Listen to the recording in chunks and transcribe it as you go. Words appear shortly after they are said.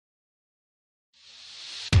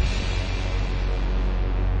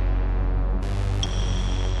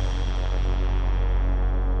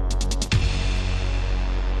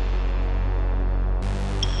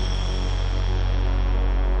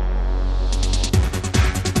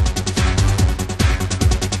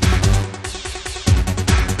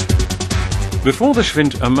Before the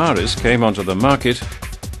Schwint AMARIS came onto the market,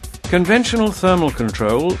 conventional thermal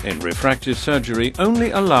control in refractive surgery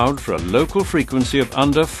only allowed for a local frequency of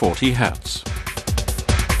under 40 Hz.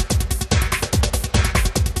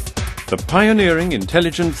 The pioneering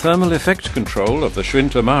intelligent thermal effect control of the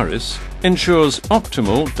Schwint AMARIS ensures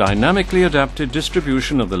optimal, dynamically adapted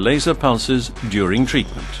distribution of the laser pulses during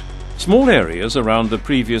treatment. Small areas around the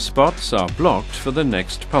previous spots are blocked for the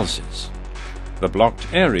next pulses. The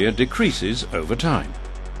blocked area decreases over time.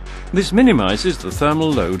 This minimizes the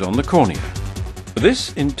thermal load on the cornea.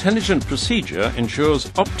 This intelligent procedure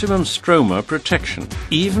ensures optimum stroma protection,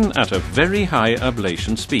 even at a very high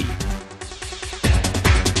ablation speed.